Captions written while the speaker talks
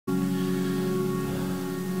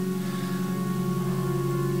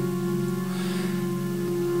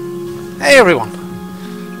Hey everyone,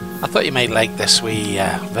 I thought you might like this wee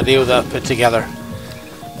video that I put together.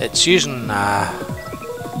 It's using,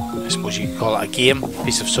 I suppose you could call it a game,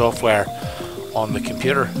 piece of software on the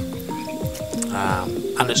computer,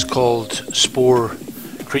 and it's called Spore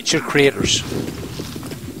Creature Creators.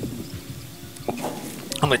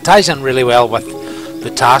 And it ties in really well with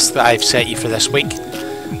the task that I've set you for this week,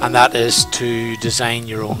 and that is to design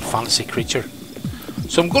your own fantasy creature.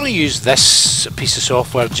 So I'm going to use this piece of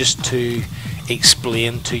software just to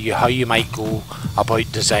explain to you how you might go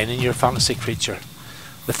about designing your fantasy creature.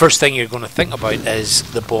 The first thing you're going to think about is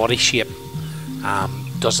the body shape.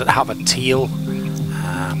 Does it have a tail?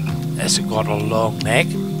 Has it got a long neck?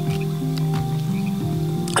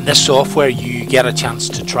 In this software you get a chance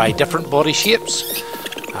to try different body shapes.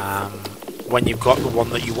 When you've got the one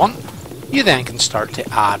that you want, you then can start to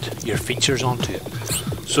add your features onto it.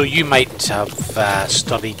 So you might have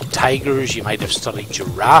studied tigers, you might have studied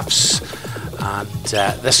giraffes, and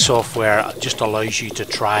this software just allows you to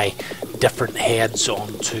try different heads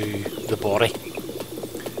onto the body.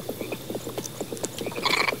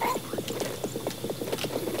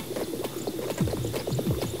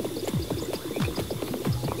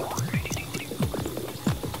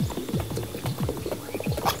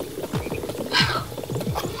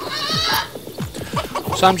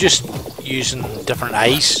 So I'm just using different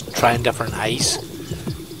eyes, trying different eyes,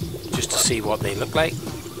 just to see what they look like.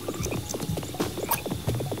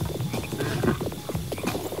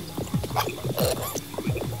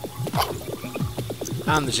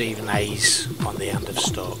 And there's even eyes on the end of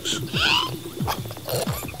stalks.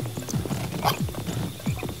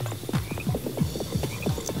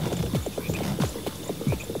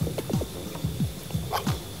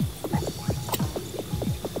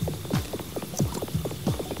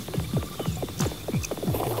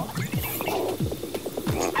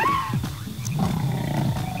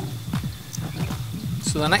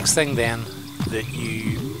 So the next thing then that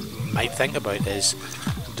you might think about is,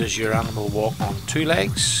 does your animal walk on 2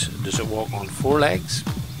 legs? Does it walk on 4 legs?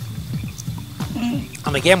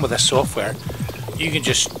 And again, with this software you can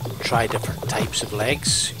just try different types of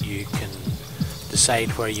legs. You can decide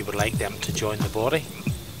where you would like them to join the body.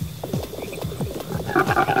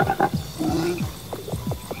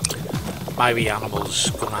 My wee animal's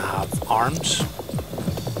going to have arms.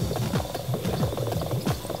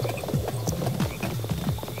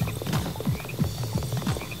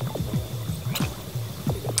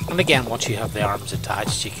 And again, once you have the arms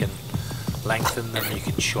attached, you can lengthen them, you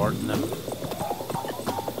can shorten them,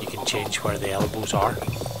 you can change where the elbows are.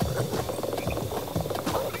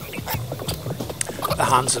 The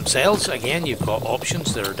hands themselves, again, you've got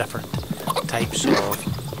options. There are different types of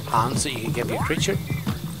hands that you can give your creature.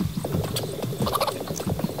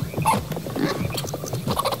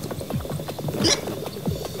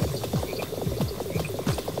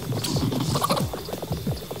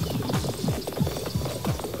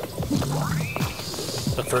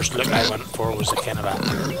 The first look I went for was a kind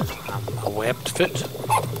of a webbed foot,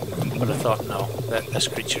 but I thought no, that this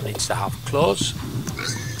creature needs to have claws.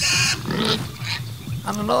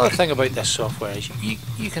 And another thing about this software is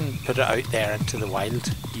you can put it out there into the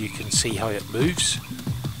wild, you can see how it moves.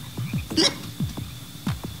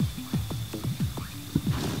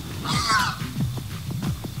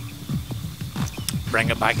 Bring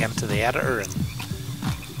it back into the editor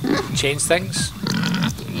and change things.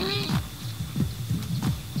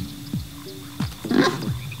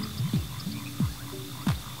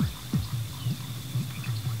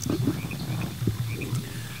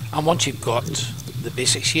 And once you've got the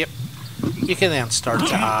basic shape, you can then start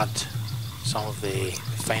to add some of the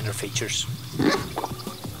finer features.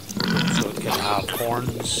 So it can have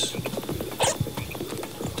horns,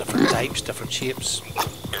 different types, different shapes.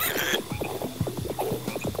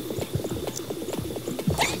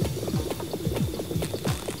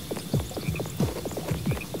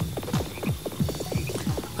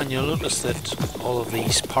 And you'll notice that all of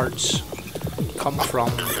these parts come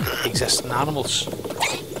from existing animals.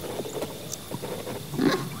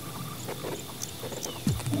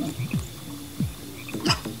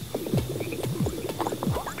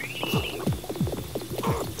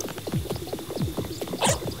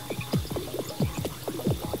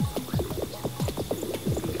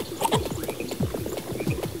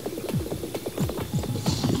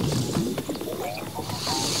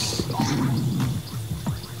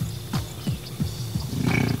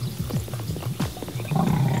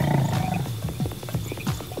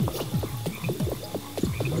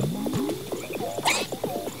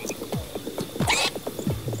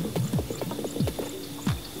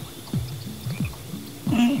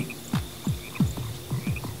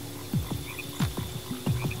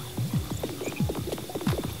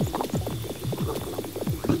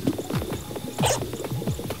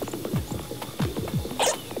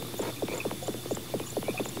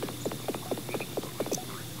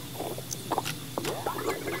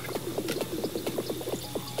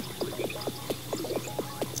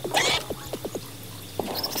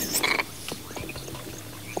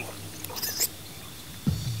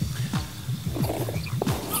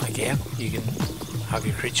 You can have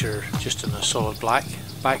your creature just in a solid black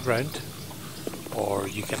background, or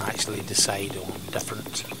you can actually decide on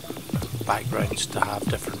different backgrounds to have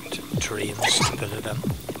different terrains to put it in.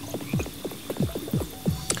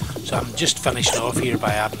 So I'm just finishing off here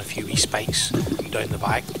by adding a few wee spikes down the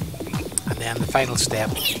back, and then the final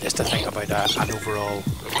step is to think about an overall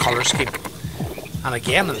colour scheme. And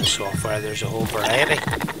again, in the software there's a whole variety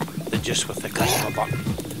that just with the click of a button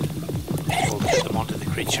will put them onto the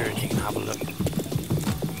creature, and you can have a look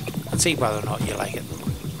and see whether or not you like it.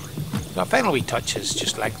 So a final wee touch is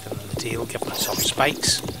just lengthening the tail, giving it some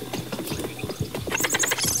spikes.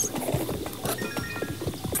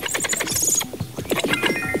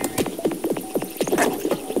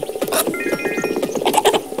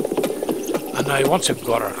 And now once we've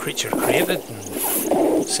got our creature created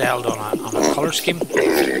and settled on a colour scheme,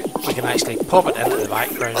 we can actually pop it into the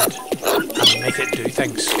background and make it do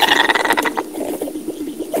things.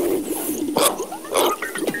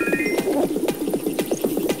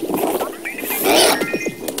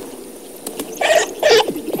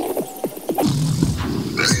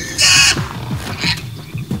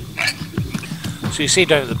 So you see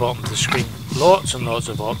down at the bottom of the screen lots and lots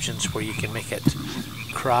of options where you can make it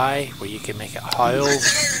cry, where you can make it howl,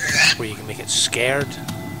 where you can make it scared,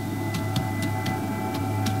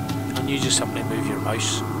 and you just simply move your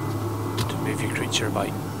mouse to move your creature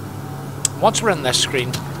about. Once we're in this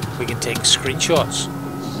screen, we can take screenshots.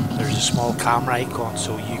 There's a small camera icon,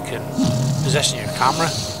 so you can position your camera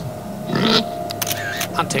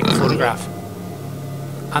and take a photograph,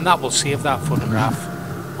 and that will save that photograph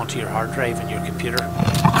onto your hard drive in your computer.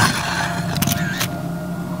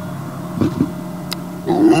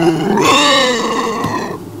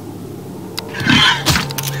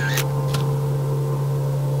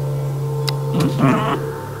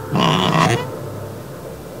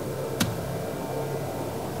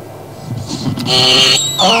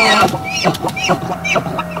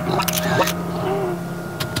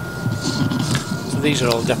 So these are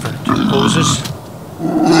all different poses.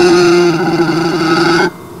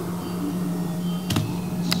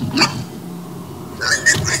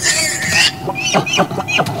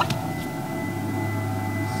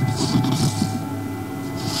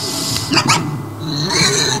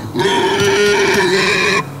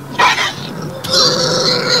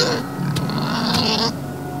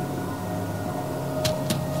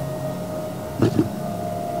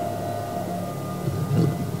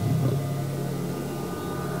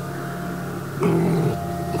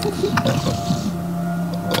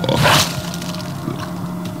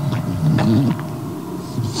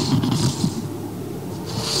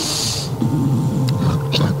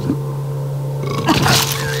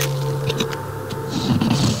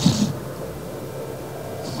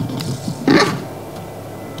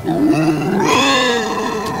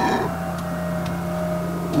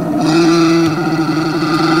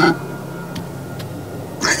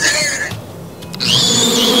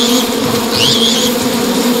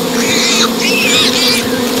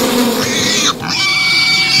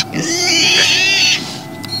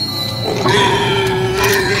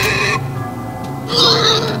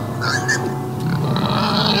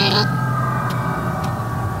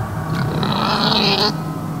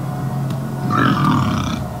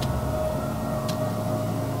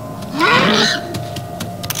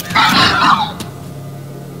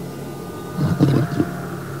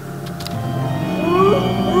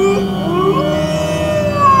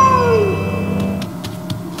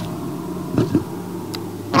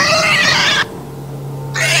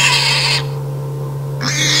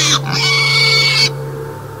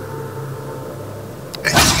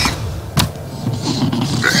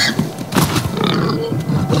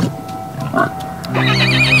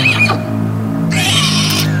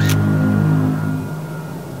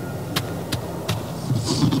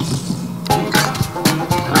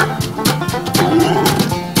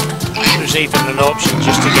 There's even an option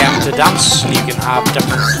just to get them to dance. You can have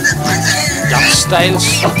different dance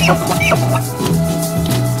styles.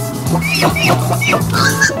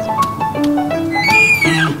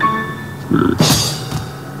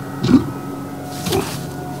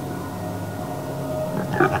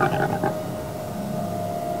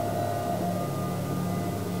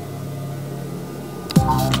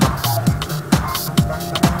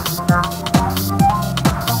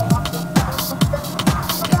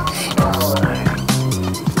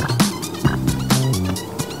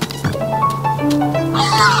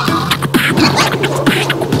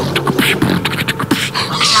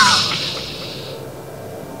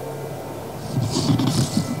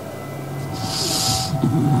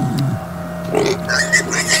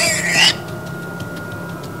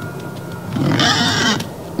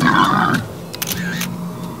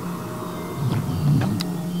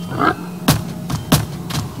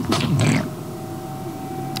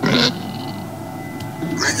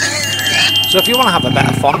 So if you want to have a bit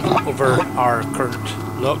of fun over our current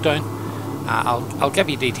lockdown, I'll give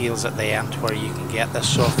you details at the end where you can get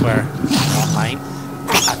this software online.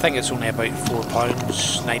 I think it's only about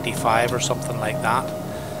 £4.95 or something like that,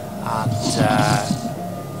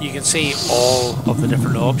 and you can see all of the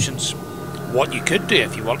different options. What you could do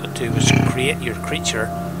if you wanted to was create your creature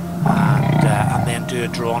and then do a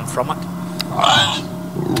drawing from it.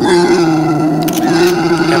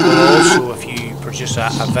 It will also, if you produce a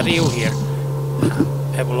video here,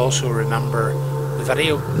 it will also remember the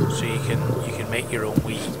video, so you can make your own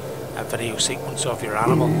wee video sequence of your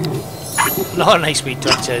animal. Another nice wee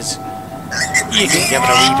touch is you can give it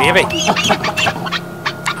a wee baby,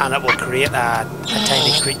 and it will create a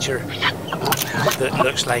tiny creature that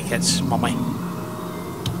looks like its mummy.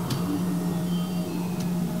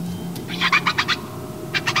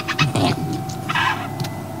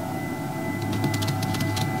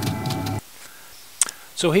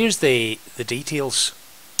 So here's the details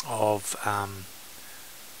of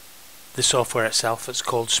the software itself. It's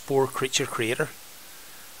called Spore Creature Creator.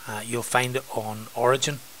 You'll find it on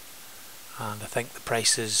Origin, and I think the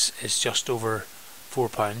price is just over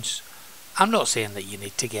 £4. I'm not saying that you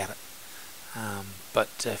need to get it, but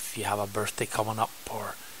if you have a birthday coming up,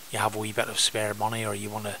 or you have a wee bit of spare money, or you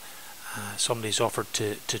want to somebody's offered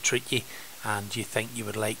to treat you and you think you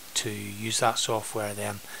would like to use that software,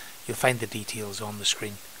 then you'll find the details on the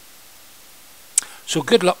screen. So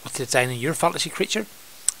good luck with designing your fantasy creature.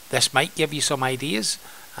 This might give you some ideas,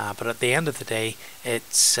 but at the end of the day,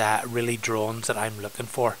 it's really drawings that I'm looking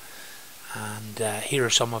for. And here are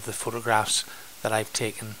some of the photographs that I've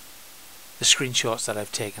taken, the screenshots that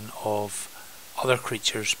I've taken of other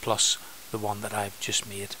creatures, plus the one that I've just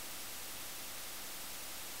made.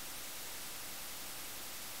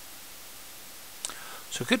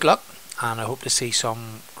 So good luck, and I hope to see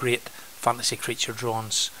some great fantasy creature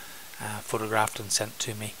drawings photographed and sent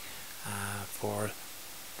to me for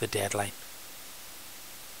the deadline.